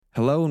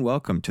Hello and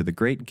welcome to the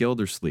Great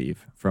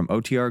Gildersleeve from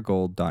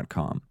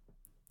OTRGold.com.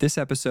 This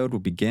episode will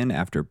begin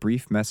after a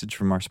brief message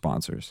from our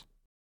sponsors.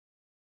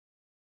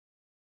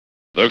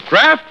 The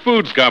Kraft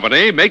Foods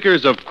Company,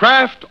 makers of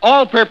Kraft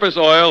all-purpose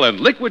oil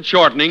and liquid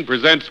shortening,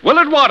 presents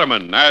Willard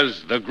Waterman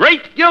as the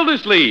Great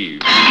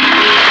Gildersleeve.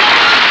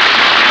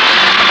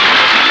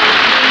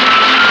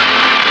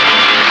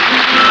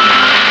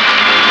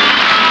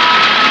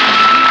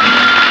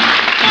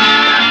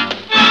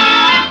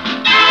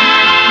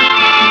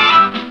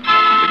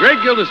 The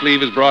Great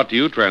Gildersleeve is brought to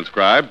you,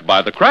 transcribed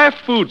by the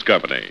Kraft Foods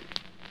Company.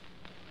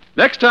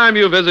 Next time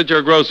you visit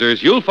your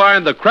grocer's, you'll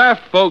find the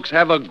Kraft folks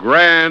have a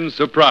grand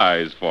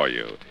surprise for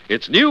you.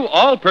 It's new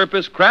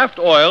all-purpose Kraft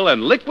oil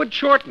and liquid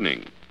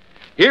shortening.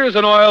 Here's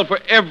an oil for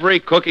every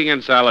cooking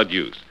and salad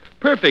use.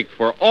 Perfect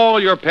for all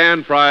your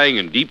pan frying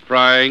and deep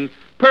frying.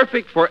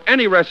 Perfect for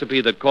any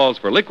recipe that calls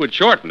for liquid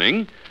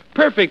shortening.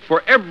 Perfect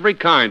for every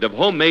kind of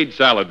homemade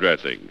salad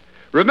dressing.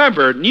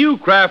 Remember, new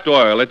Kraft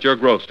oil at your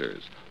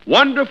grocer's.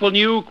 Wonderful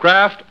new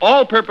Kraft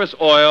all-purpose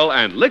oil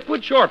and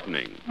liquid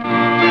shortening.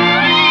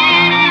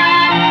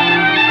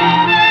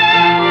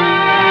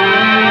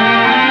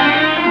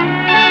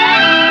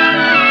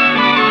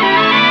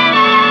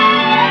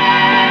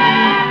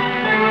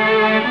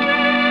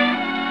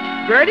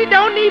 Bertie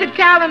don't need a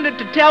calendar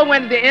to tell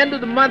when the end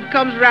of the month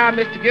comes around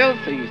Mr.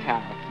 Gildersleeve's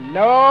house.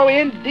 No,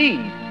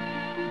 indeed.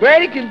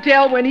 Bertie can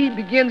tell when he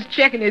begins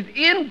checking his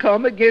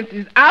income against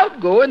his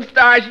outgo and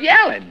starts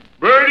yelling.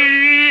 Bertie!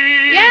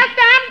 Yes,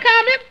 I'm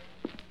coming.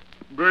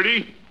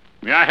 Bertie,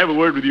 may I have a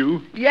word with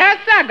you? Yes,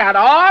 I got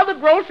all the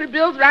grocery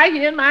bills right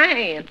here in my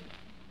hand.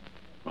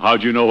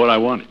 How'd you know what I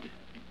wanted?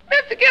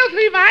 Mr.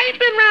 Gildersleeve, I ain't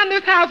been around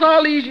this house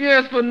all these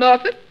years for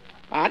nothing.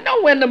 I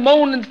know when the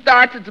moaning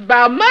starts, it's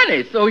about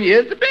money, so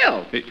here's the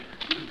bill. Hey,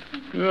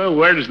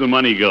 where does the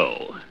money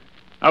go?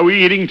 Are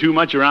we eating too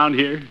much around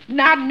here?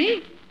 Not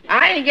me.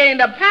 I ain't gained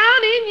a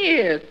pound in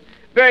years.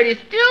 Bertie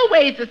still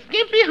weighs a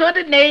skimpy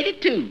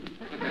 182.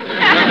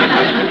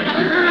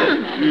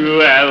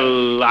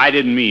 Well, I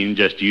didn't mean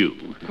just you.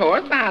 Of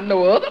course, I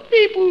know other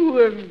people who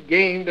have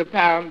gained a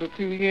pound or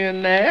two here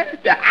and there.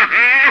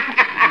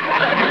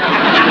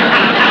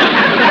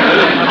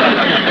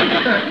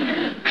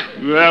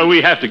 Well,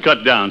 we have to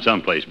cut down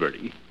someplace,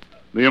 Bertie.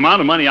 The amount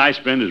of money I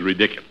spend is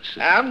ridiculous.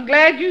 I'm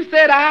glad you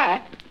said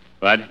I.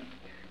 What?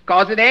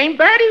 'Cause it ain't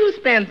Bertie who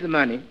spends the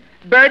money.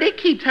 Bertie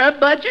keeps her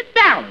budget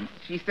balanced.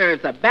 She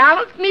serves a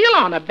balanced meal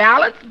on a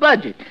balanced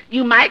budget.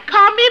 You might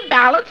call me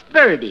Balanced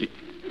Bertie.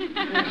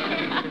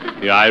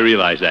 Yeah, I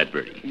realize that,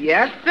 Bertie.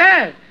 Yes,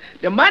 sir.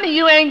 The money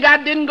you ain't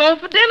got didn't go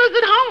for dinners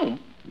at home.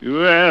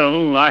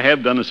 Well, I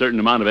have done a certain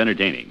amount of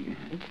entertaining.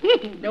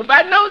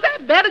 Nobody knows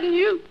that better than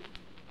you.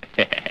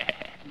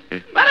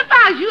 But if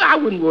I was you, I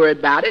wouldn't worry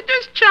about it.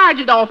 Just charge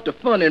it off to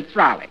fun and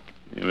frolic.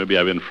 Yeah, maybe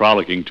I've been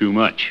frolicking too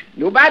much.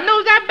 Nobody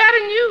knows that better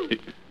than you.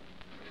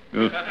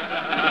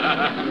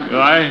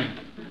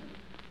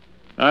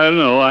 I don't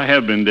know. I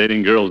have been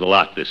dating girls a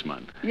lot this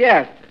month.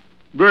 Yes.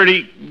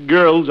 Bertie,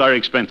 girls are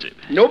expensive.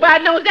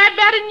 Nobody knows that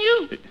better than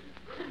you.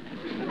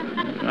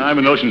 I have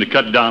a notion to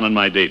cut down on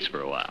my dates for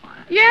a while.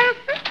 Yes,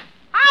 sir.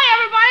 Hi,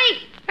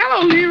 everybody.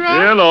 Hello, Leroy.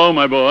 Hello,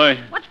 my boy.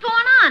 What's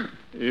going on?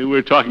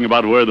 We're talking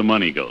about where the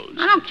money goes.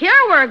 I don't care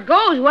where it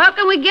goes. Where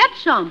can we get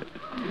some?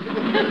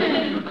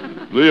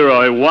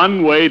 Leroy,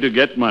 one way to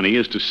get money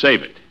is to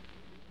save it.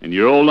 And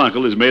your old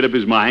uncle has made up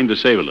his mind to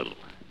save a little.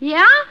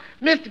 Yeah?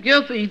 Mr.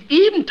 Gildersleeve's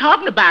even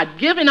talking about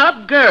giving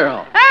up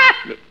girl.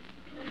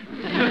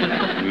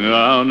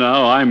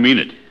 No, I mean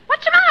it.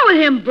 What's the matter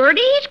with him,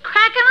 Bertie? He's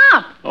cracking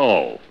up.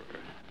 Oh.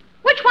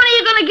 Which one are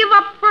you going to give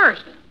up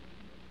first?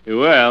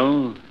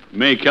 Well,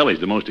 May Kelly's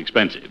the most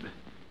expensive.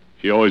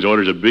 She always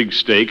orders a big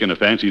steak and a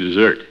fancy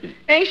dessert.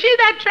 Ain't she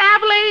that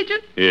travel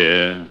agent?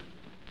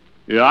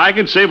 Yeah, I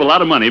can save a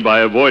lot of money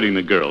by avoiding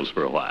the girls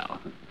for a while.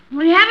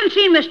 Well, you haven't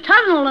seen Miss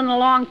Tunnell in a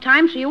long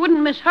time, so you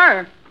wouldn't miss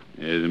her.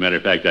 As a matter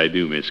of fact, I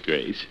do, Miss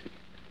Grace.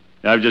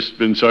 I've just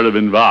been sort of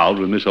involved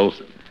with Miss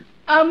Olson.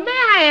 May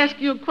I ask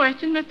you a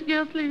question, Mr.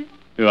 Gildersleeve?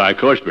 Why, of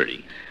course,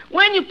 Bertie.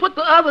 When you put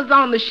the others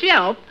on the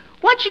shelf,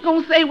 what you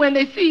gonna say when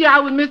they see you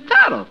out with Miss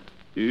Tuttle?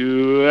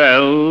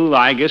 Well,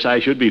 I guess I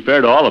should be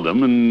fair to all of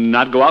them and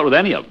not go out with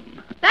any of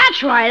them.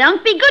 That's right,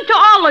 Unc. Be good to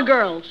all the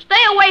girls.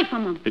 Stay away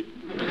from them.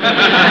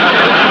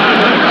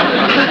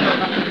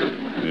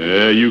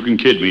 You can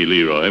kid me,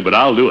 Leroy, but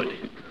I'll do it.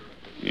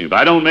 If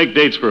I don't make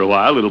dates for a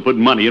while, it'll put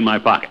money in my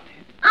pocket.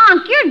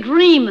 Unc, you're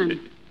dreaming.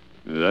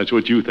 That's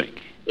what you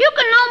think. You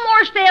can no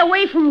more stay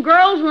away from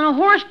girls than a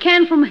horse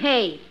can from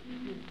hay.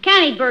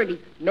 Can he, Bertie?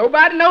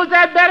 Nobody knows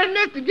that better than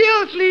Mr.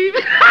 Gildersleeve.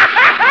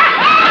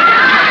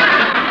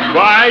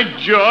 By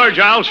George,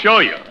 I'll show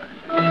you.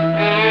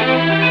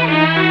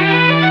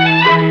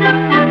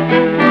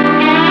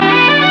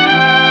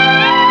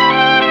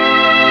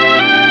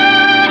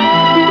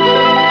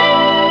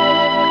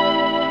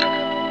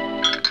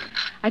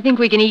 I think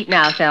we can eat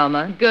now,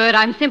 Thelma. Good.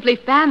 I'm simply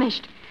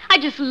famished. I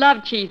just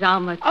love cheese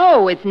omelets.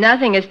 Oh, it's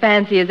nothing as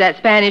fancy as that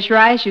Spanish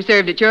rice you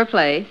served at your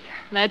place.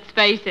 Let's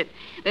face it.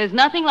 There's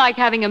nothing like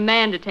having a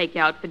man to take you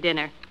out for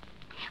dinner.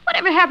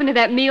 Whatever happened to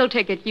that meal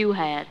ticket you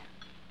had?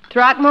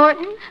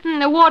 Throckmorton?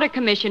 The water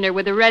commissioner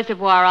with the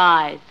reservoir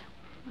eyes.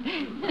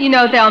 You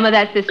know, Thelma,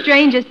 that's the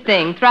strangest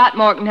thing.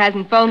 Throckmorton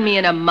hasn't phoned me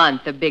in a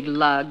month, the big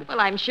lug. Well,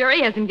 I'm sure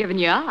he hasn't given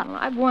you up. Well,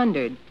 I've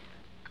wondered.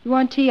 You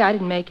want tea? I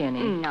didn't make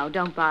any. No,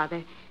 don't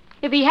bother.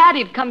 If he had,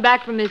 he'd come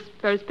back for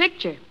his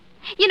picture.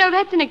 You know,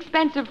 that's an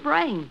expensive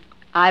frame.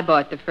 I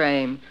bought the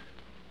frame.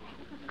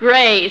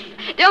 Grace,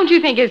 don't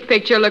you think his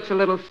picture looks a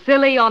little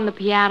silly on the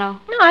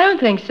piano? No, I don't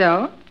think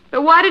so.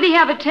 But why did he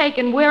have it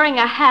taken wearing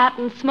a hat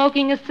and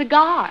smoking a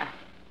cigar?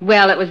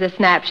 Well, it was a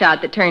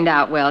snapshot that turned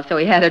out well, so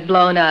he had it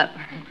blown up.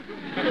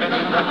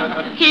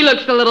 He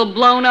looks a little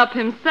blown up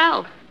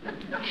himself.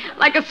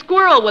 Like a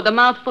squirrel with a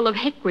mouthful of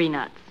hickory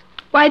nuts.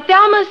 Why,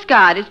 Thelma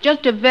Scott is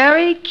just a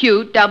very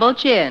cute double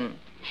chin.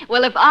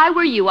 Well, if I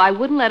were you, I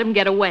wouldn't let him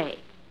get away.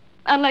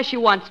 Unless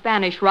you want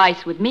Spanish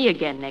rice with me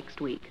again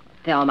next week.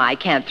 Thelma, I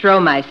can't throw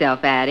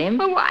myself at him.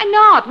 Well, why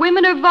not?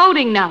 Women are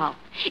voting now.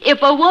 If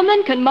a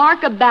woman can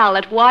mark a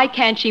ballot, why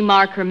can't she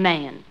mark her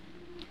man?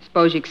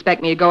 Suppose you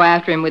expect me to go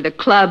after him with a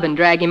club and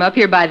drag him up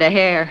here by the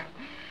hair.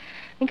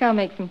 I think I'll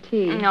make some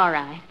tea. All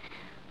right.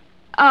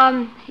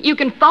 You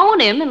can phone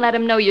him and let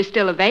him know you're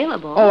still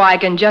available. Oh, I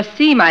can just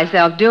see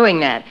myself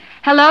doing that.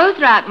 Hello,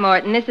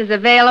 Throckmorton. This is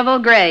available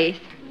Grace.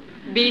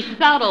 Be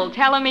subtle.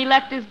 Tell him he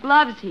left his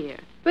gloves here.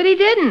 But he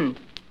didn't.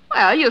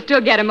 Well, you'll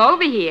still get him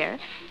over here.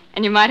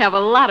 And you might have a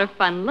lot of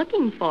fun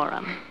looking for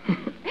him.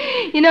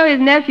 You know, his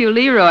nephew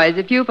Leroy is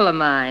a pupil of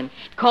mine.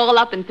 Call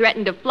up and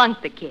threaten to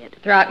flunk the kid.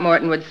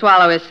 Throckmorton would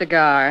swallow his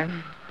cigar.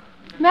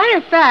 Matter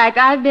of fact,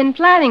 I've been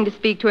planning to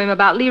speak to him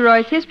about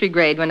Leroy's history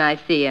grade when I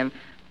see him.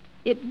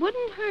 It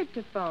wouldn't hurt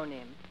to phone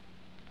him.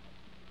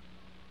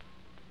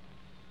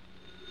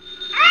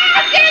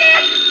 I get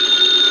it!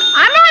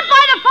 I'm right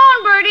by the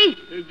phone,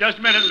 Bertie. Just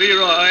a minute,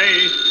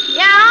 Leroy.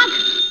 Yeah, Unc?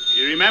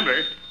 You remember,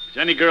 if it's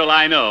any girl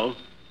I know,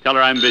 tell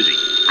her I'm busy.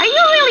 Are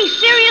you really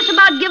serious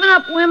about giving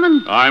up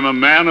women? I'm a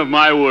man of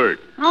my word.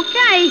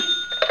 Okay.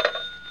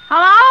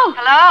 Hello?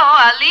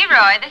 Hello,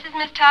 Leroy. This is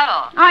Miss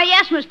Tuttle. Oh,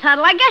 yes, Miss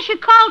Tuttle. I guess you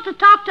called to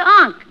talk to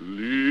Unc.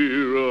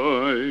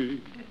 Leroy.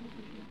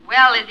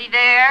 Well, is he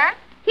there?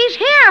 He's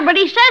here, but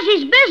he says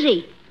he's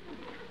busy.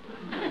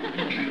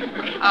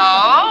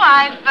 Oh,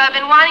 I've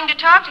been wanting to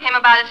talk to him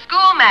about a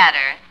school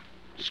matter.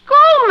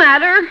 School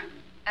matter?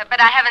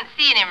 But I haven't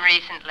seen him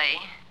recently.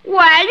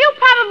 Well, you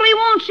probably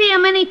won't see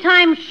him any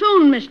time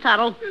soon, Miss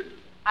Tuttle.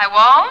 I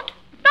won't?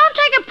 Don't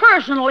take it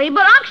personally,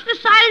 but Unc's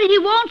decided he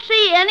won't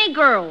see any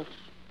girls.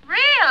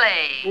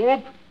 Really?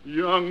 Whoop,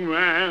 young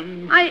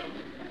man. I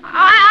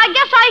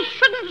guess I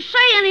shouldn't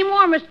say any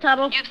more, Miss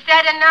Tuttle. You've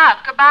said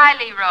enough. Goodbye,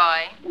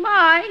 Leroy.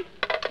 Bye.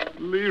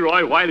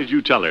 Leroy, why did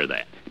you tell her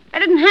that? I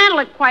didn't handle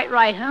it quite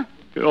right, huh?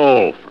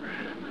 Oh,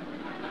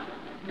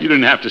 you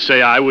didn't have to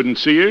say I wouldn't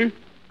see her.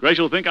 Grace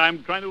will think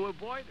I'm trying to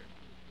avoid her.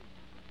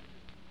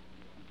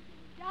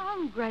 Sit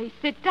down, Grace.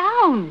 Sit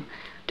down.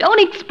 Don't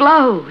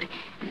explode.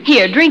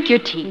 Here, drink your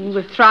tea.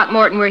 If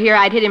Throckmorton were here,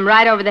 I'd hit him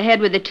right over the head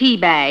with a tea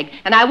bag,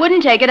 and I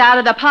wouldn't take it out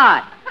of the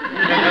pot.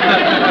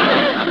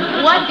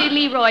 What did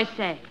Leroy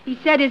say? He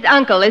said his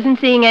uncle isn't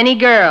seeing any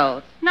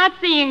girls. Not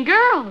seeing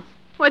girls.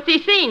 What's he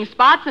seeing?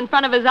 Spots in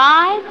front of his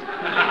eyes?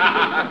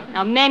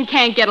 Now, men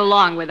can't get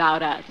along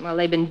without us. Well,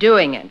 they've been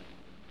doing it.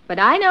 But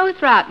I know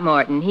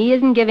Throckmorton. He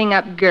isn't giving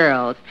up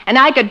girls. And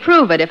I could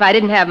prove it if I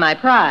didn't have my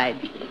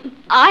pride.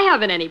 I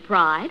haven't any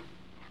pride.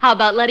 How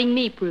about letting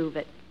me prove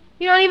it?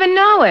 You don't even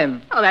know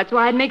him. Oh, that's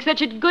why I'd make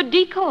such a good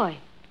decoy.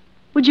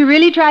 Would you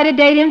really try to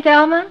date him,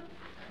 Thelma?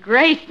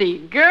 Gracie,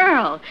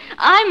 girl,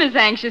 I'm as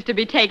anxious to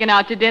be taken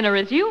out to dinner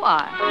as you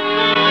are.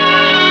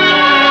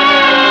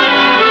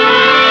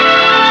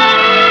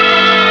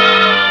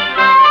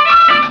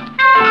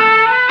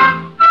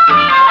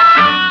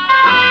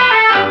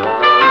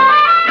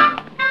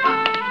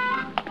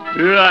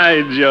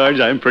 Right, George,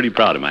 I'm pretty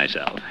proud of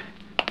myself.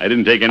 I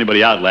didn't take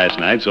anybody out last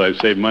night, so I've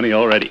saved money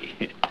already.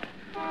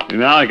 And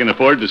now I can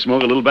afford to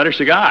smoke a little better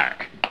cigar.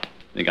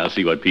 Think I'll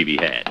see what Peavy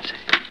has.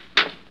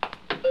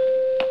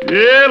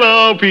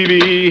 Hello,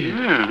 Peavy.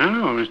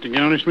 Hello, Mr.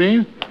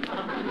 Gildersleeve.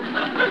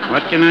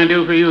 What can I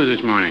do for you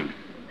this morning?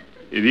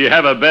 Do you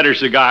have a better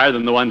cigar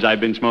than the ones I've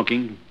been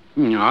smoking?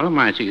 All of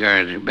my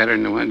cigars are better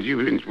than the ones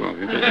you've been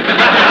smoking.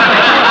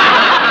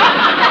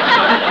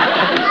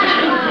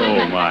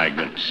 Oh, my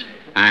goodness.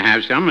 I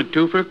have some at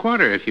 2 for a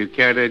quarter if you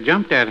care to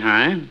jump that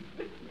high.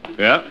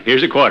 Well,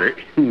 here's a quarter.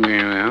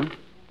 Very well.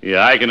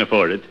 Yeah, I can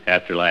afford it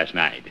after last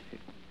night.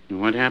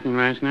 What happened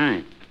last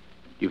night?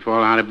 You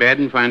fall out of bed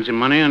and find some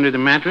money under the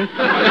mattress?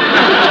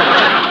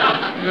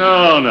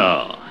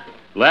 No.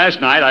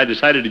 Last night I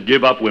decided to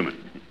give up women.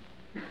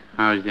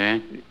 How's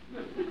that?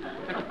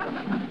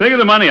 Think of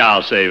the money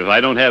I'll save if I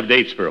don't have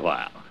dates for a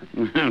while.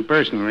 Well,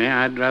 personally,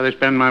 I'd rather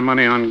spend my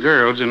money on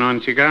girls than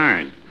on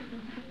cigars.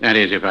 That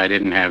is, if I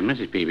didn't have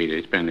Mrs. Peavy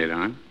to spend it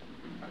on.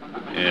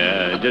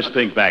 Yeah, just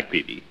think back,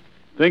 Peavy.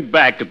 Think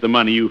back at the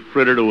money you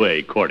frittered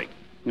away courting.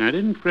 I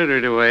didn't fritter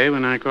it away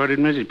when I courted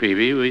Mrs.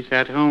 Peavy. We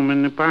sat home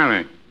in the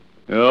parlor.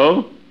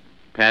 Oh?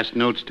 pass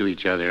notes to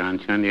each other on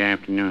Sunday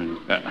afternoons.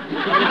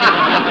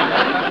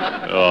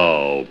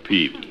 Oh,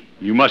 Peavy,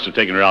 you must have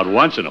taken her out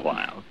once in a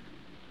while.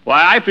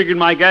 Why, I figured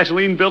my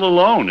gasoline bill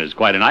alone is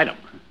quite an item.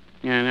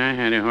 Yeah, and I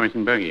had a horse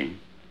and buggy.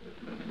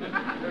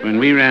 When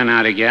we ran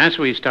out of gas,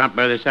 we stopped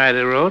by the side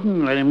of the road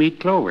and let him eat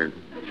clover.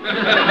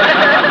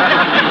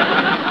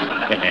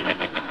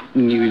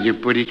 He was a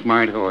pretty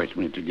smart horse,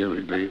 Mr.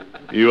 Gildersleeve.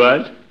 He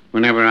was?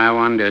 Whenever I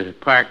wanted to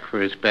park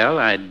for a spell,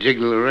 I'd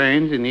jiggle the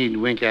reins and he'd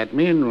wink at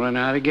me and run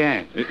out of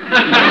gas.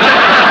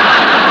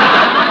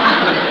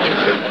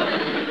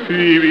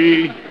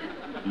 Peavy,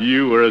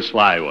 you were a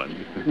sly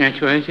one.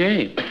 That's what I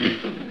say.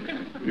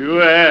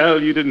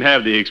 Well, you didn't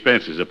have the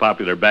expenses a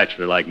popular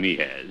bachelor like me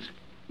has.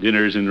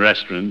 Dinners in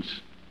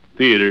restaurants,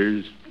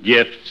 theaters,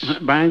 gifts.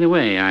 By the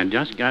way, I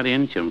just got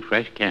in some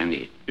fresh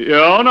candy.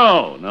 Oh,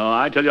 no.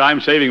 I tell you,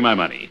 I'm saving my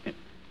money.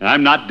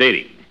 I'm not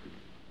dating.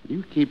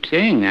 You keep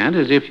saying that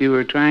as if you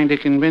were trying to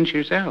convince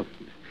yourself.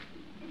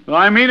 Well,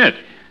 I mean it.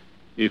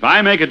 If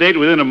I make a date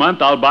within a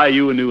month, I'll buy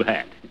you a new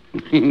hat.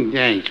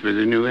 Thanks for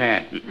the new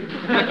hat.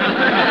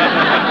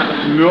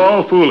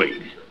 No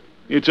fooling.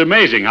 It's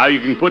amazing how you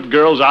can put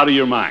girls out of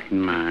your mind.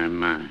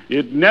 My.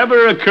 It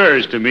never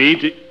occurs to me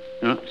to...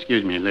 Oh,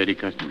 excuse me, lady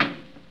customer.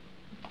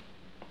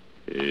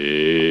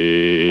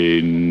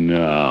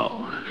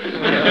 No.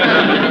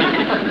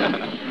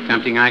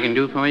 Something I can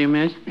do for you,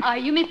 miss? Are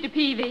you Mr.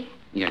 Peavy?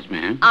 Yes,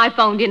 ma'am. I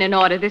phoned in an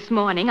order this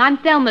morning. I'm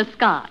Thelma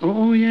Scott.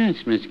 Oh,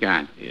 yes, Miss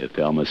Scott. Yeah,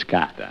 Thelma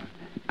Scott, huh?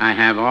 I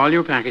have all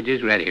your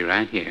packages ready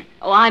right here.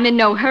 Oh, I'm in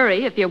no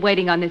hurry if you're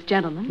waiting on this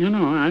gentleman.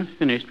 No, I've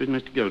finished with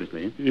Mr.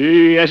 Gildersleeve.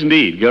 Yes,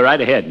 indeed. Go right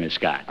ahead, Miss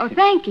Scott. Oh,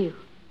 thank you.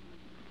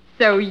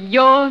 So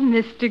you're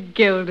Mr.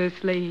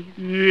 Gildersleeve.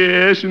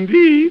 Yes,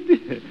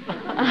 indeed.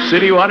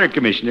 City Water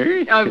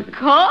Commissioner. Of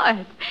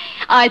course.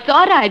 I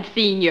thought I'd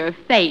seen your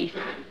face,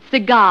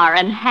 cigar,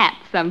 and hat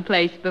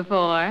someplace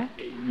before.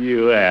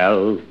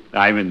 Well,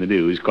 I'm in the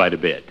news quite a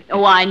bit.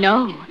 Oh, I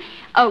know.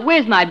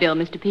 Where's my bill,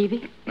 Mr.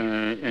 Peavy?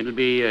 It'll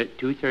be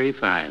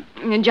 $2.35.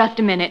 In just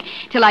a minute,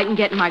 till I can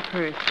get in my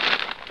purse.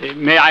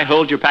 May I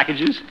hold your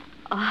packages?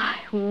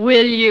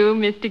 Will you,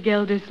 Mr.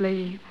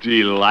 Gildersleeve?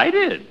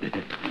 Delighted.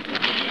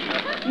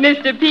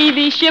 Mr.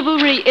 Peavy,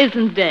 chivalry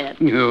isn't dead.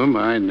 Oh,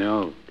 my,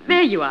 no.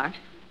 There you are.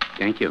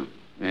 Thank you.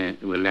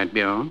 Will that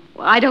be all?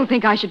 Well, I don't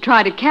think I should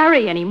try to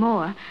carry any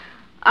more.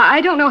 I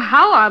don't know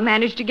how I'll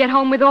manage to get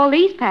home with all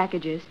these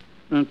packages.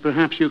 Well,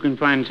 perhaps you can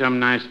find some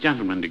nice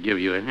gentleman to give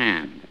you a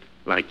hand.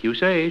 Like you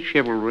say,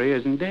 chivalry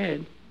isn't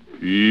dead.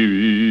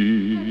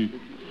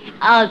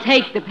 I'll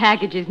take the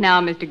packages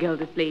now, Mr.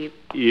 Gildersleeve.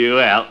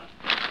 Yeah.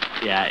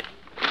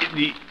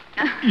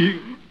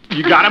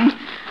 You got them?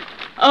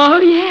 Oh,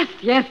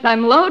 yes,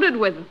 I'm loaded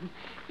with them.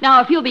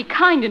 Now, if you'll be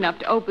kind enough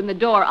to open the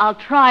door, I'll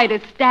try to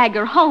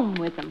stagger home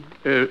with them.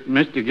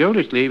 Mr.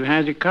 Gildersleeve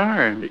has a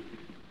car.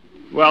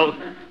 Well,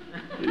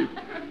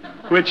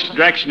 which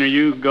direction are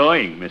you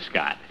going, Miss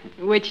Scott?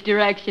 Which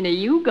direction are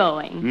you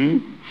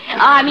going?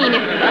 I mean,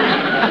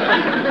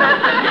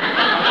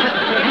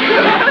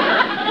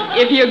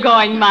 if you're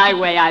going my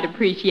way, I'd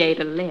appreciate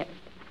a lift.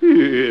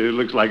 It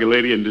looks like a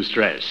lady in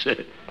distress.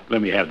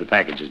 Let me have the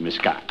packages, Miss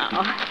Scott.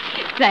 Oh,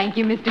 thank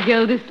you, Mr.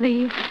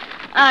 Gildersleeve.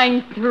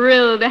 I'm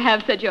thrilled to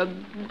have such a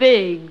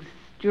big,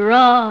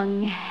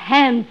 strong,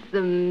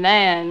 handsome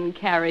man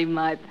carry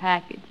my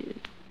packages.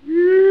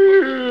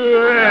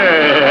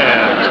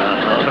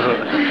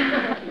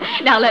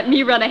 Now let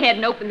me run ahead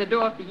and open the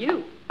door for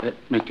you.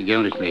 Mr.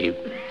 Gildersleeve.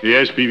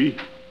 Yes, Peavy?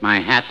 My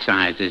hat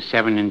size is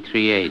 7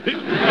 3/8.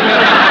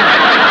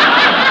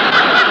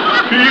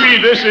 Peavy,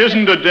 this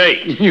isn't a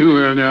date.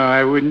 Well, no,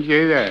 I wouldn't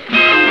say that.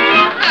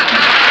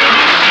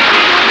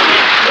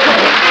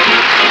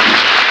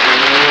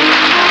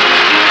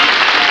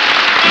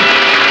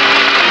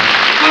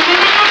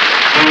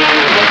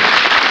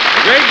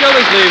 The Great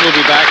Gildersleeve will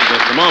be back in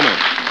just a moment.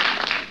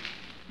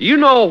 Do you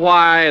know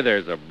why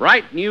there's a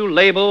bright new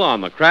label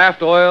on the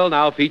Kraft oil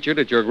now featured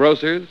at your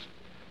grocer's?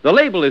 The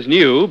label is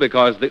new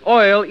because the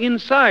oil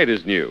inside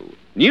is new.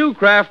 New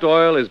Kraft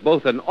oil is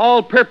both an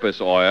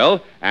all-purpose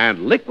oil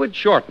and liquid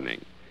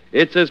shortening.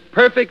 It's as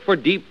perfect for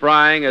deep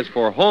frying as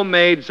for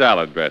homemade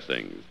salad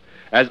dressings,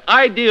 as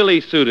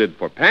ideally suited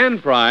for pan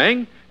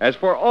frying as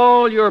for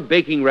all your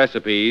baking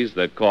recipes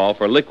that call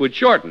for liquid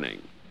shortening.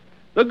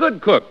 The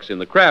good cooks in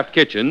the Kraft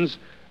kitchens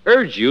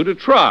urge you to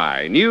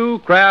try new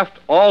Kraft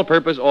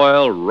all-purpose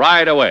oil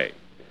right away.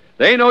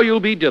 They know you'll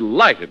be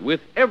delighted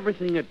with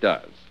everything it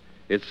does.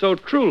 It's so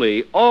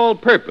truly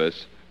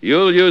all-purpose,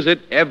 you'll use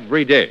it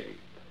every day.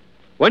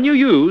 When you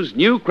use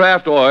new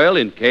Kraft oil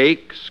in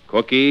cakes,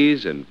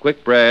 cookies, and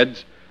quick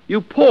breads,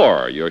 you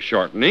pour your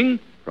shortening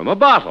from a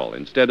bottle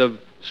instead of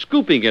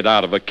scooping it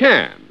out of a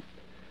can.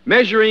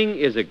 Measuring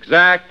is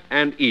exact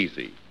and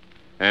easy.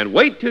 And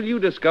wait till you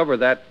discover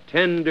that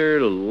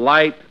tender,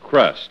 light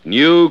crust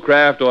new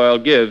Kraft oil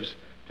gives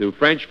to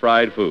French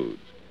fried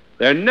foods.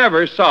 They're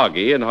never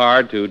soggy and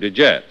hard to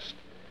digest.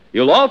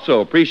 You'll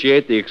also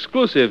appreciate the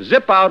exclusive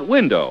zip-out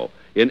window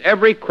in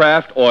every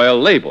Kraft oil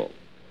label.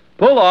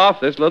 Pull off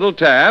this little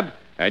tab,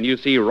 and you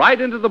see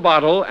right into the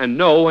bottle and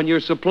know when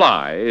your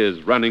supply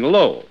is running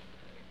low.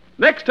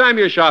 Next time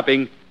you're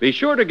shopping, be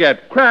sure to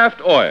get Kraft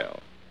oil.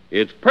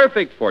 It's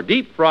perfect for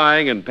deep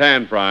frying and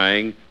pan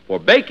frying, for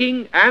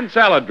baking and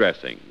salad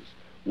dressings.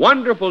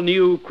 Wonderful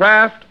new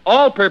Kraft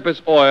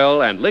all-purpose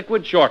oil and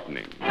liquid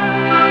shortening.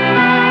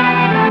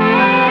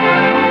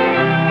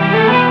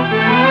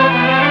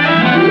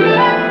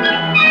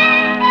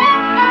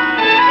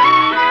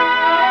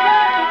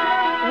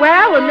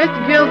 Well, when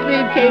Mr.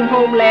 Gilsleeve came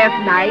home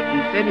last night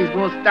and said he's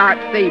going to start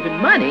saving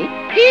money,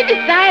 he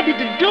decided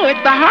to do it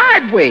the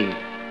hard way.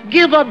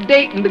 Give up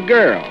dating the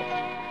girls.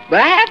 But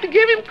I have to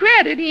give him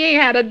credit. He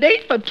ain't had a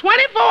date for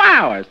 24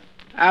 hours,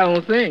 I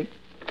don't think.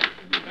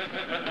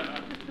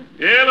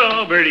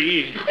 Hello,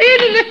 Bertie.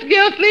 Evening, Mr.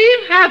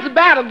 Gilsleeve. How's the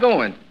battle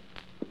going?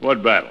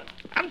 What battle?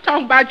 I'm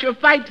talking about your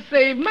fight to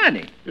save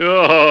money.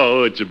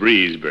 Oh, it's a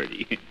breeze,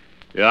 Bertie.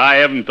 I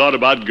haven't thought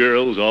about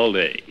girls all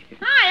day.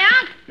 Hi,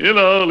 Unc.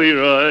 Hello,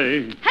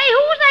 Leroy. Hey, who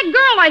was that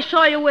girl I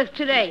saw you with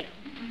today?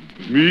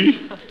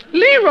 Me?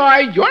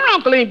 Leroy, your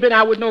uncle ain't been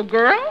out with no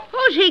girl.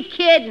 Who's he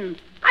kidding?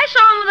 I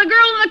saw him with a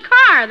girl in the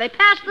car. They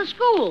passed the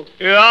school.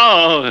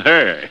 Oh,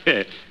 her.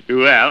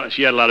 Well,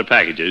 she had a lot of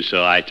packages,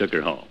 so I took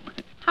her home.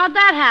 How'd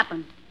that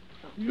happen?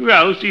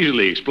 Well, it's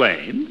easily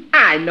explained.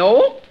 I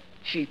know.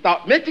 She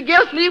thought Mr.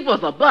 Gilsleeve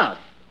was a bus.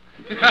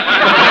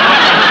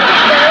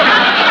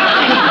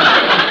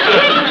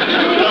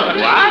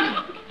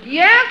 What?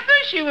 Yes, sir.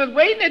 She was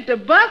waiting at the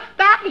bus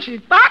stop, and she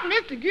thought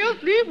Mr.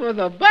 Gilsleeve was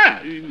a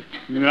bus.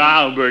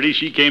 Now, Bertie,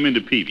 she came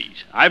into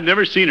Peavy's. I've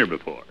never seen her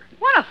before.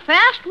 What a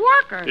fast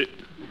worker.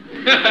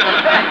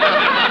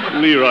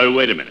 Leroy,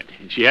 wait a minute.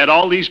 She had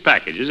all these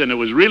packages, and it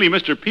was really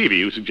Mr.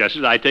 Peavy who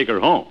suggested I take her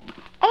home.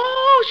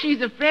 Oh,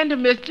 she's a friend of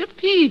Mr.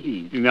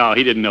 Peavy's. No,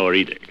 he didn't know her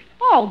either.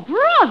 Oh,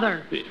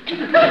 brother.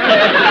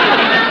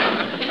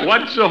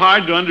 What's so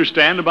hard to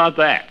understand about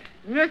that?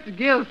 Mr.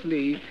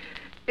 Gilsleeve,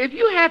 if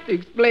you have to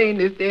explain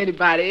this to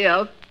anybody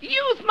else,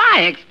 use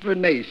my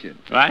explanation.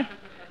 What?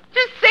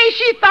 Just say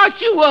she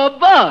thought you were a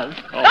buzz.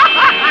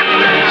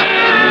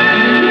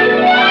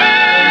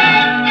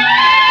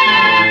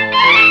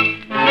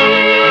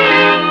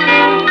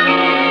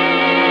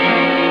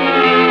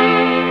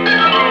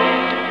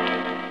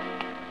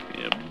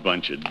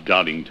 Bunch of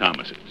doubting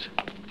Thomases.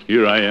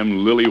 Here I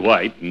am, Lily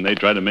White, and they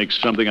try to make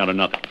something out of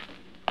nothing.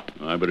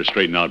 Well, I better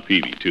straighten out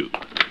Peavy, too.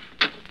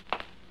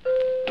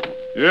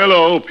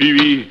 Hello,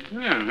 Peavy.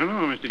 Well,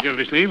 hello, Mr.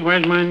 Gildersleeve.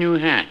 Where's my new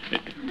hat?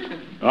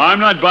 I'm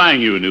not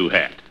buying you a new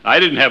hat. I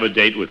didn't have a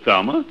date with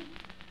Thelma.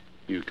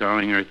 You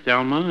calling her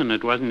Thelma and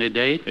it wasn't a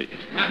date?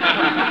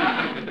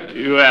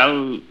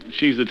 Well,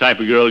 she's the type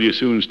of girl you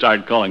soon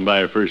start calling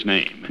by her first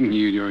name.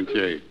 You don't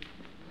say.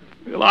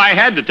 Well, I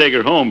had to take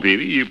her home,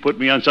 Peavy. You put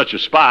me on such a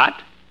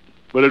spot.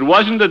 But it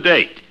wasn't a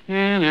date.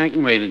 And I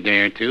can wait a day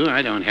or two.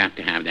 I don't have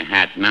to have the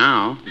hat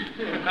now.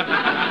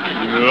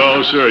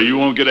 No, sir, you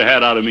won't get a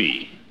hat out of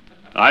me.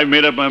 I've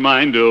made up my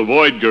mind to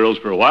avoid girls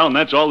for a while, and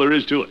that's all there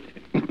is to it.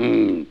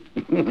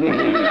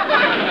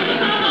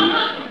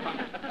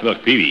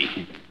 Look,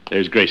 Peavy,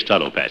 there's Grace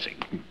Tuttle passing.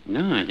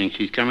 No, I think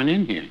she's coming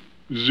in here.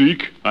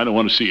 Zeke, I don't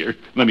want to see her.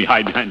 Let me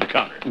hide behind the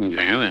counter.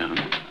 Very well.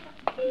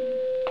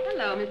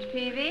 Hello, Mr.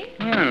 Peavy.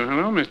 Well,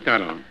 hello, Miss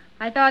Tuttle.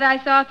 I thought I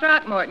saw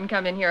Throckmorton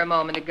come in here a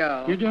moment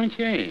ago. You don't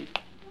say.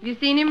 Have you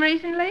seen him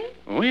recently?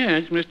 Oh,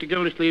 yes, Mr.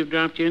 Gildersleeve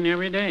drops in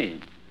every day.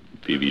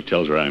 Peavy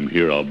tells her I'm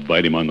here, I'll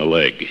bite him on the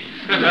leg.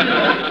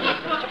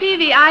 Mr.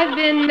 Peavy, I've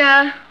been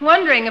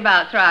wondering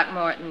about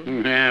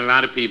Throckmorton. Well, a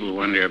lot of people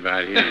wonder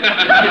about him.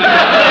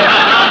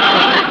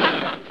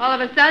 All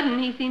of a sudden,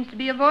 he seems to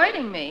be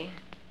avoiding me.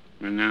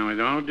 And now, with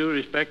all due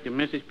respect to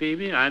Mrs.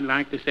 Peavy, I'd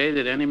like to say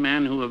that any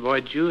man who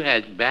avoids you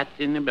has bats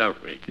in the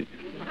belfry.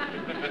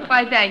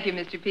 Why, thank you,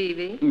 Mr.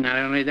 Peavy. Not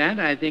only that,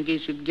 I think he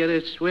should get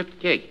a swift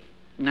kick.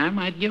 And I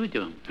might give it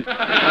to him.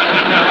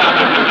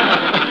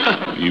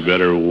 You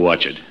better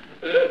watch it.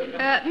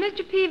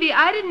 Mr. Peavy,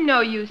 I didn't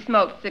know you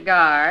smoked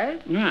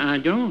cigars. No, I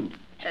don't.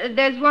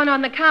 There's one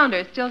on the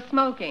counter still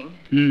smoking.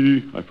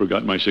 I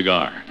forgot my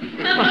cigar.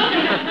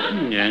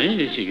 That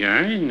is a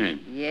cigar, isn't it?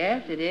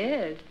 Yes, it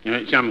is.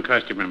 Some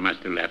customer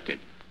must have left it.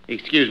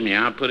 Excuse me,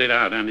 I'll put it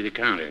out under the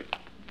counter.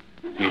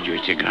 Here's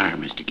your cigar,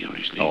 Mr.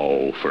 Gildersleeve.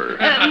 Oh, for...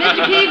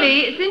 Mr.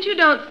 Peavy, since you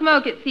don't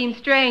smoke, it seems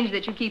strange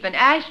that you keep an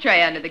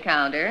ashtray under the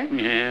counter.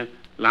 Yeah,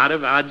 a lot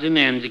of odds and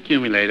ends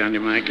accumulate under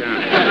my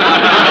counter.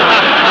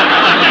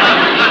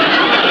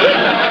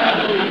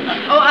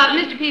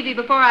 Mr. Peavy,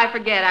 before I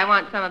forget, I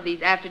want some of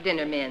these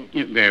after-dinner mints.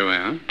 Very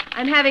well.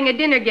 I'm having a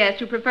dinner guest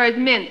who prefers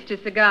mints to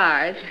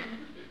cigars.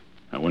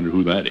 I wonder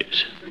who that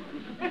is.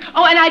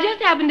 Oh, and I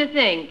just happened to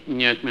think.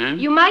 Yes, ma'am?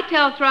 You might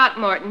tell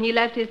Throckmorton he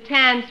left his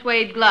tan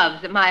suede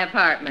gloves at my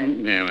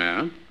apartment. Very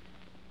well.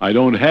 I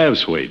don't have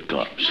suede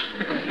gloves.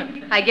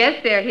 I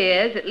guess they're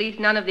his. At least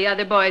none of the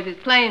other boys has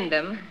claimed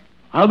them.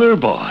 Other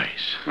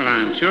boys. Well,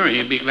 I'm sure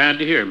he'd be glad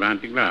to hear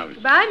about the gloves.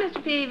 Goodbye,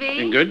 Mr.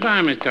 Peavy. And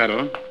goodbye, Miss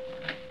Tuttle.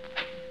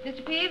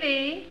 Mr.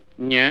 Peavy,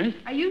 Yes?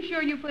 are you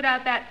sure you put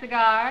out that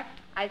cigar?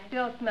 I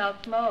still smell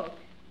smoke.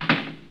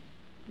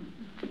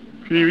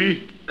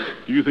 Peavy,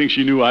 do you think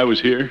she knew I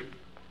was here?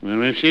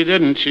 Well, if she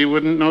didn't, she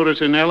wouldn't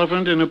notice an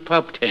elephant in a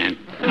pup tent.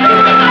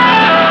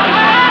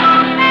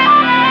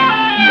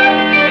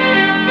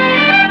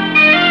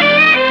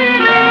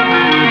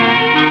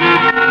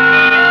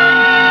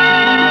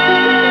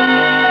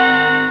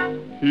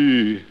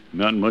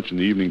 Not much in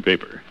the evening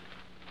paper.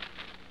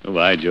 Oh,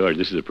 by George,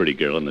 this is a pretty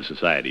girl on the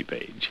society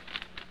page.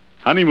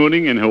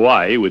 Honeymooning in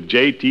Hawaii with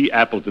J.T.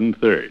 Appleton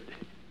III.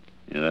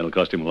 Yeah, that'll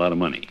cost him a lot of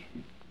money.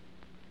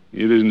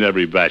 It isn't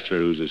every bachelor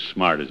who's as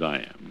smart as I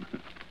am.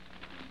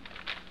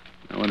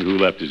 I wonder who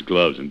left his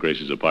gloves in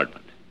Grace's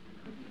apartment.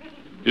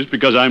 Just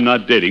because I'm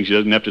not dating, she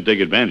doesn't have to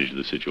take advantage of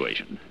the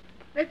situation.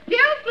 Miss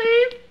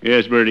Gilsleeve,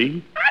 Yes,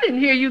 Bertie? I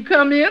didn't hear you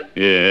come in.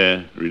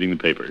 Yeah, reading the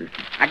paper.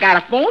 I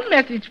got a phone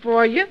message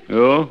for you.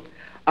 Oh?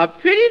 A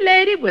pretty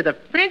lady with a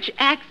French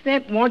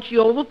accent wants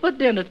you over for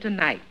dinner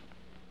tonight.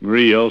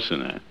 Marie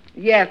Olson, huh?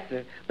 Yes,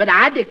 sir. But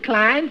I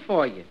declined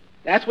for you.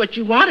 That's what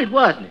you wanted,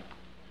 wasn't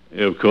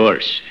it? Of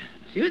course.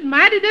 She was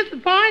mighty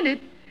disappointed.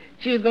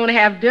 She was going to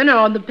have dinner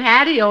on the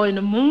patio in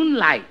the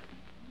moonlight.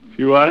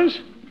 She was?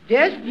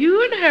 Just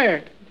you and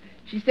her.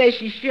 She said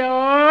she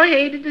sure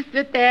hated to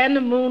sit there in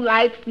the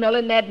moonlight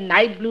smelling that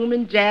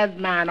night-blooming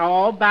jasmine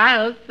all by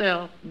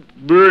herself.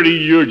 Bertie,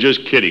 you're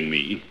just kidding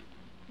me.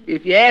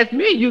 If you ask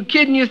me, you're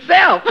kidding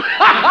yourself.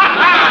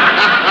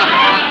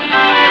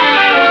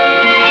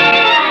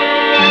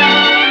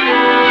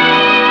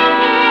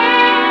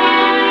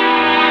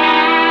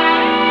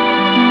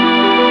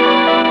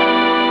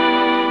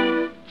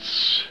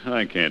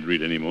 I can't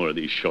read any more of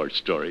these short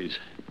stories.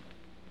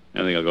 I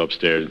think I'll go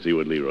upstairs and see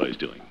what Leroy's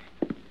doing.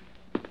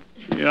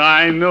 Yeah,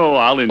 I know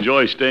I'll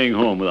enjoy staying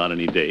home without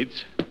any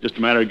dates. Just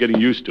a matter of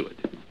getting used to it.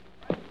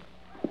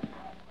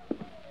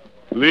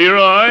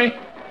 Leroy,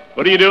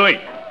 what are you doing?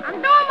 I'm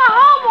doing my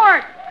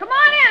homework. Come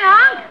on in,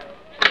 Unc.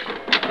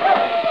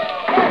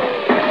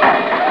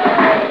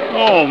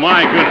 Oh,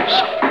 my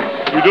goodness.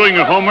 You doing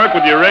your homework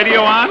with your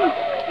radio on?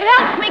 It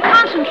helps me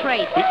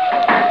concentrate.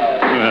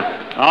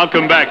 I'll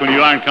come back when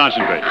you aren't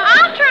concentrating.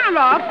 I'll turn it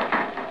off.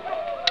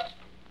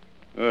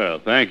 Well,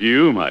 thank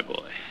you, my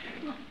boy.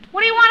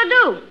 What do you want to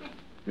do?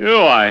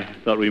 Oh, I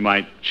thought we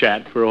might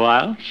chat for a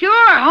while.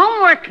 Sure,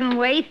 homework can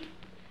wait.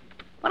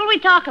 What'll we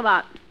talk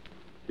about?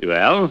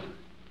 Well,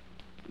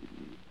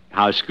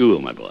 how's school,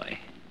 my boy?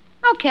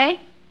 Okay.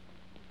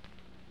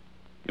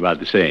 About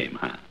the same,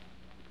 huh?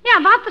 Yeah,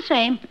 about the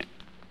same.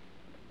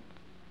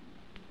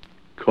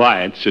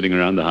 Quiet sitting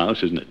around the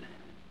house, isn't it?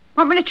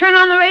 Want me to turn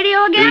on the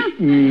radio again?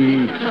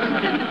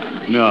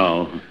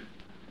 No.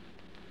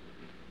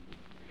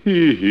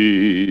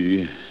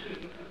 Hee.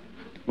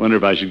 Wonder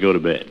if I should go to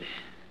bed.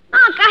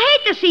 Unc, I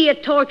hate to see you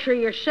torture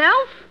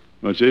yourself.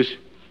 What's this? If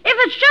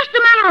it's just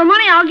a matter of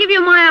money, I'll give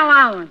you my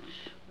allowance.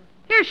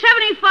 Here's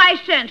 75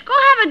 cents. Go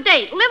have a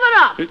date. Live it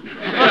up.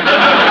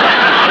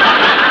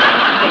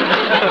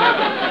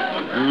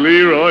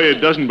 Leroy, it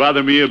doesn't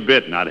bother me a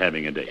bit not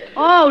having a date.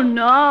 Oh,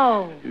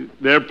 no.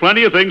 There are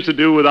plenty of things to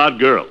do without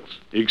girls.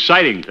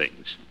 Exciting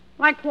things.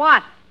 Like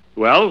what?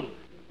 Well,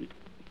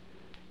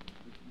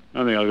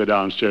 I think I'll go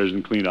downstairs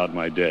and clean out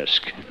my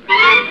desk.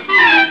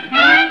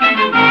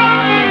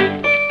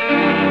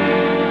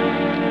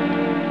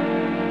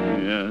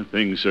 Yeah,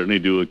 things certainly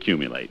do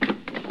accumulate.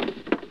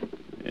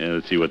 Yeah,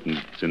 let's see what's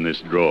in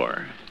this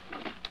drawer.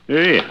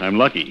 Hey, I'm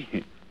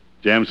lucky.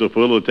 Jam so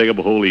full it'll take up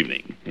a whole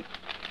evening.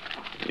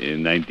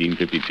 In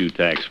 1952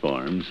 tax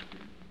forms.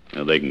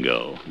 Now, they can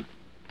go.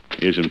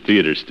 Here's some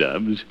theater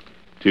stubs.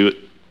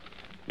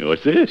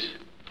 What's this?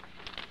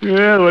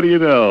 Well, what do you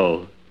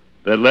know?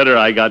 That letter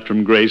I got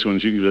from Grace when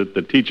she was at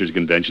the teachers'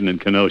 convention in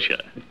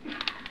Kenosha.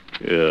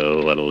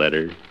 Oh, what a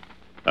letter.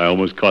 I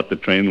almost caught the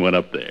train and went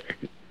up there.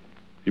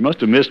 She must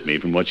have missed me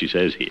from what she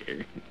says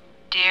here.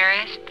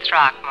 Dearest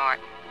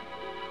Throckmorton,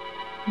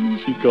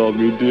 She called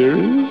me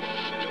dearest.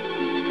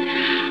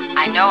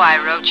 I know I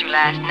wrote you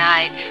last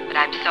night, but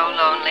I'm so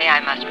lonely I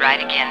must write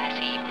again this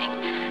evening.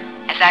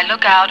 As I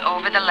look out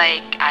over the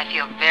lake, I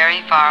feel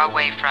very far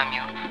away from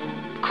you.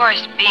 Of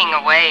course, being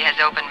away has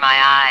opened my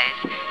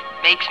eyes.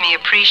 Makes me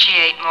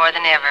appreciate more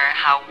than ever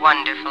how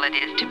wonderful it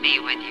is to be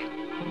with you.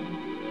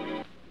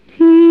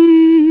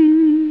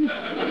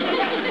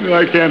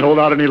 I can't hold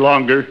out any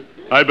longer.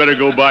 I better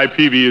go buy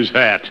Peavy his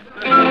hat.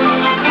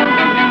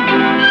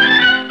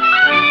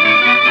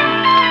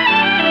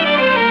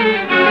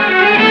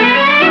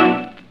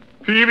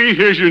 Peavy,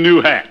 here's your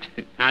new hat.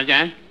 How's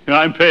that?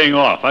 I'm paying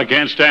off. I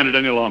can't stand it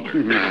any longer.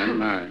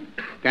 No.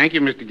 Thank you,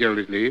 Mr.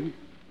 Gildersleeve.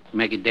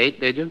 Make a date,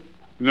 did you?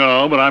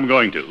 No, but I'm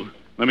going to.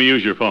 Let me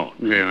use your phone.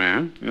 Very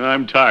well.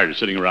 I'm tired of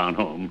sitting around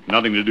home.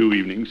 Nothing to do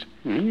evenings.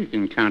 Well, you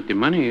can count the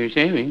money you're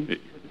saving.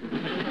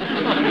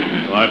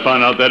 Well, I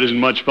found out that isn't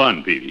much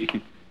fun, Peavy.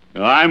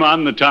 I'm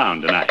on the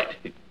town tonight.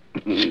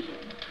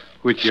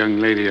 Which young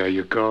lady are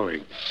you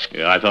calling?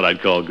 Yeah, I thought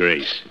I'd call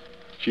Grace.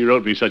 She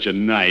wrote me such a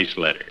nice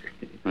letter.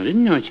 I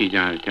didn't know she's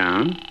out of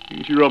town.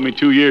 She wrote me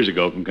 2 years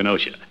ago from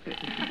Kenosha.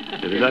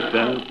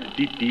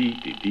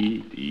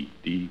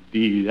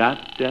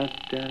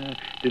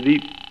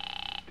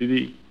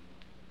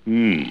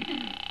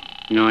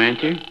 No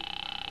answer?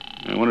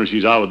 I wonder if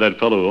she's out with that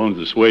fellow who owns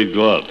the suede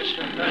gloves.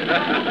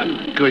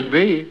 Could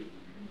be.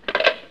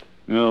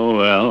 Oh,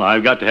 well,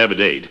 I've got to have a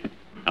date.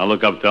 I'll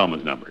look up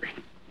Thelma's number.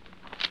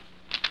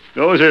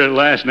 What was her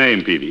last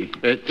name, Peavy?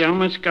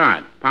 Thelma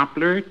Scott,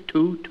 Poplar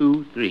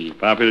 223.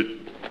 Popular...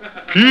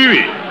 Peavy!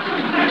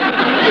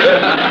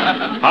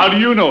 How do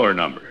you know her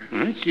number?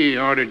 Well, she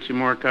ordered some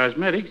more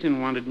cosmetics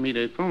and wanted me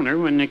to phone her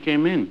when they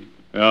came in.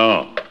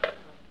 Oh.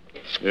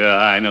 Yeah,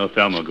 I know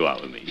Thelma will go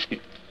out with me.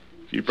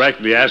 She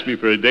practically asked me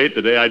for a date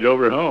the day I drove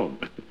her home.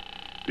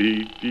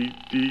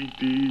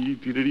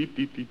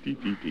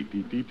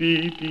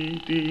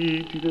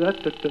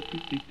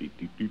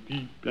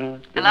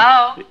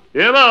 Hello?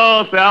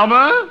 Hello,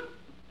 Thelma.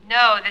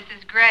 No, this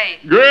is Grace.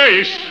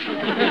 Grace.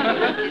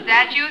 Is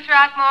that you,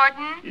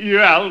 Throckmorton?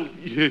 Yeah,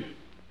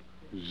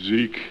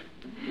 Zeke.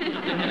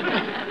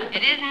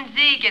 It isn't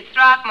Zeke, it's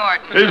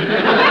Throckmorton.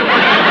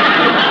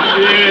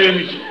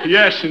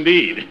 Yes,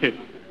 indeed.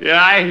 Yeah,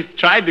 I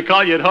tried to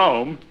call you at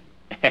home.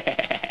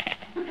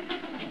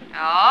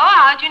 Oh,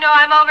 how'd you know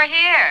I'm over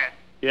here?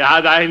 Yeah,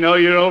 how'd I know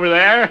you're over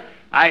there?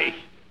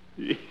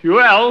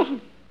 Well,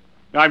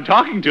 I'm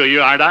talking to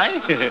you, aren't I?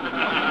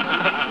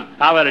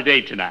 How about a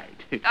date tonight?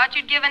 Thought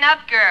you'd given up,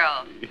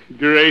 girl.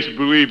 Grace,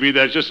 believe me,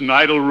 that's just an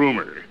idle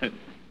rumor.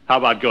 How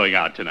about going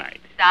out tonight?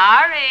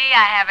 Sorry,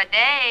 I have a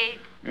date.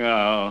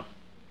 Oh,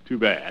 too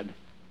bad.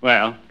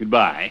 Well,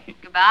 goodbye.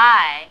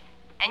 Goodbye.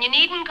 And you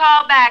needn't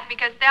call back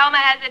because Thelma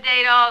has a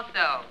date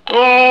also.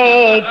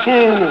 Oh,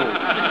 pooh!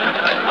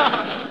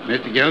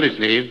 Mr.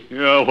 Gildersleeve,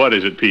 Oh, what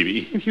is it,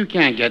 Peavy? if you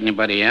can't get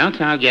anybody else,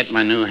 I'll get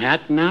my new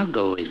hat and I'll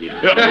go with you.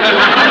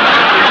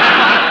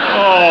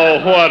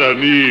 Oh, what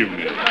an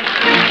evening.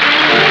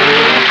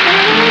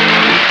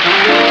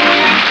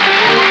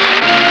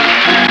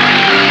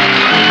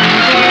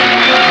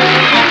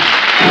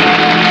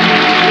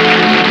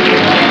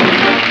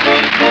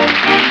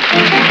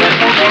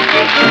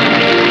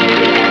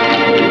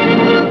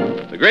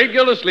 The Great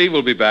Gildersleeve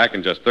will be back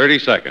in just 30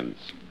 seconds.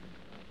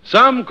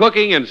 Some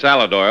cooking and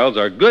salad oils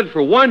are good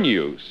for one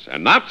use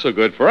and not so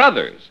good for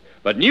others.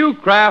 But new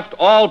Kraft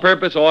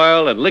all-purpose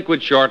oil and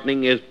liquid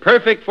shortening is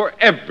perfect for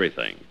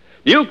everything.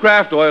 New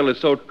Kraft oil is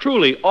so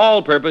truly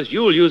all-purpose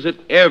you'll use it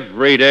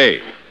every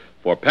day.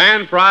 For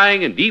pan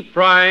frying and deep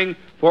frying,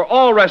 for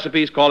all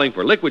recipes calling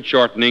for liquid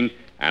shortening,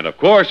 and of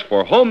course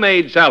for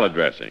homemade salad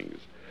dressings.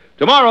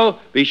 Tomorrow,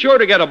 be sure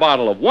to get a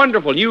bottle of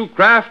wonderful new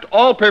Kraft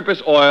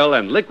all-purpose oil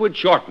and liquid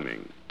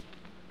shortening.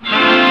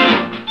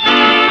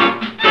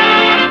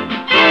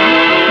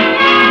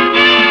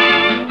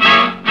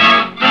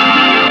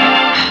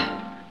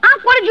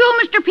 Unc, what did you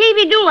and Mr.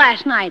 Peavy do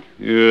last night?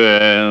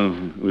 Well,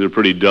 it was a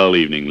pretty dull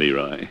evening,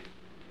 Leroy.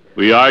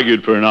 We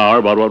argued for an hour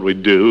about what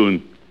we'd do,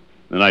 and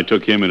then I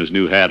took him and his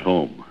new hat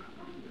home.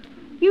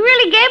 You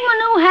really gave him a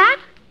new hat?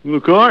 Well,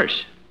 of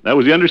course. That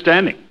was the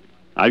understanding.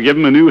 I'd give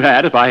him a new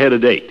hat if I had a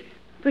date.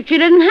 But you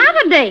didn't have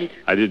a date.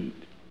 I didn't...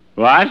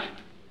 What?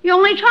 You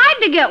only tried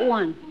to get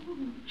one.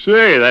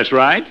 Say, that's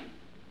right.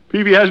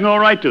 Peavy has no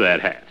right to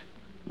that hat.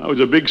 I was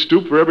a big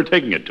stoop for ever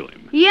taking it to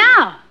him.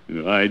 Yeah.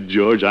 All right,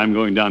 George, I'm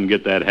going down and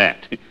get that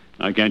hat.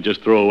 I can't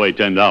just throw away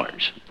 $10.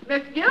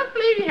 Miss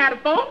Gildersleeve, you had a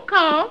phone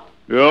call.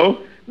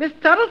 Yo? Miss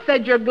Tuttle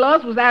said your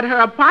gloves was at her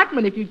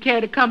apartment if you'd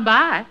care to come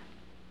by.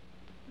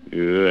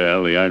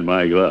 Well, they aren't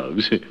my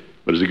gloves.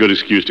 But it's a good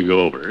excuse to go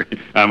over.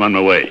 I'm on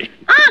my way. Unc,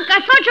 I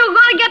thought you were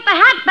going to get the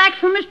hat back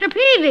from Mr.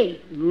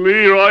 Peavy.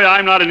 Leroy,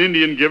 I'm not an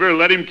Indian giver.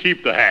 Let him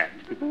keep the hat.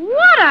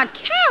 What a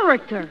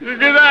character. Good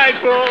night,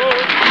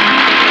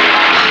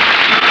 folks.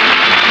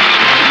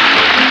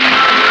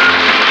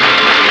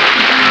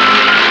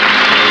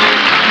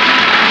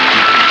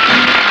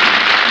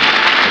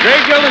 The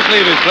Great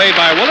Gildersleeve is played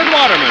by Willard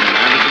Waterman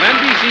and is an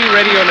NBC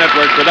Radio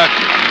Network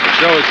production. The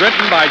show is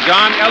written by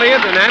John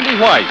Elliott and Andy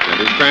White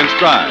and is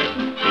transcribed.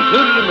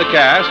 Included in the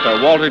cast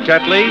are Walter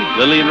Tetley,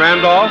 Lillian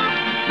Randolph,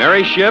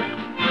 Mary Shipp,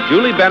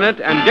 Julie Bennett,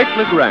 and Dick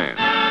LeGrand.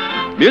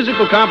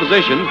 Musical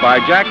compositions by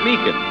Jack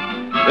Meakin.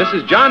 This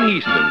is John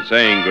Heaston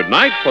saying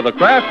goodnight for the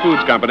Kraft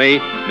Foods Company,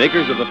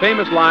 makers of the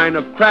famous line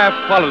of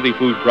Kraft quality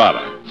food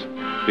products.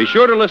 Be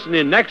sure to listen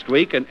in next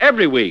week and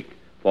every week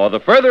for the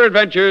further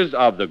adventures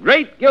of the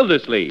Great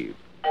Gildersleeve.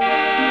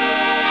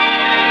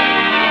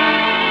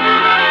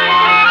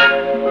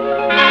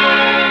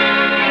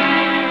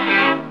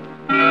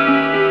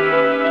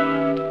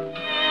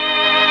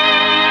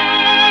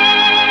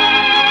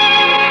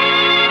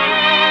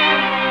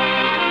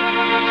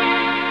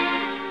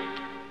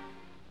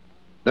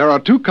 There are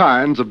two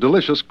kinds of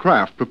delicious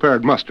Kraft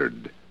prepared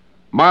mustard.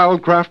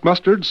 Mild Kraft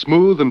mustard,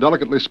 smooth and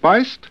delicately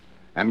spiced,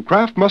 and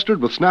Kraft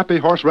mustard with snappy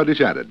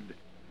horseradish added.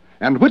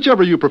 And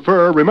whichever you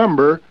prefer,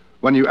 remember,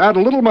 when you add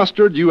a little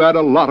mustard, you add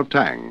a lot of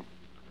tang.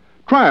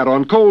 Try it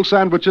on cold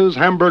sandwiches,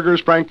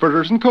 hamburgers,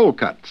 frankfurters, and cold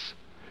cuts.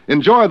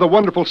 Enjoy the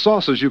wonderful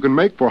sauces you can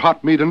make for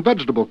hot meat and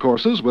vegetable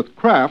courses with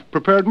Kraft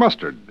prepared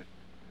mustard.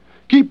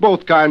 Keep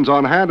both kinds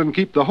on hand and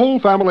keep the whole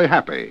family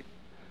happy.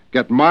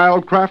 Get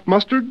mild Kraft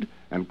mustard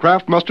and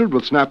Kraft mustard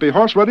with snappy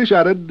horseradish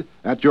added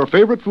at your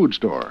favorite food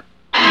store.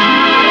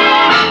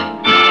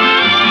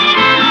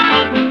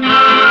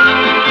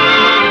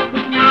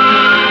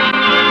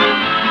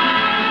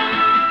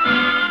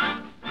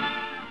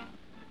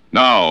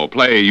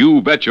 play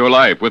You Bet Your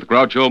Life with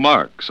Groucho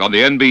Marx on the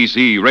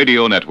NBC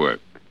Radio Network.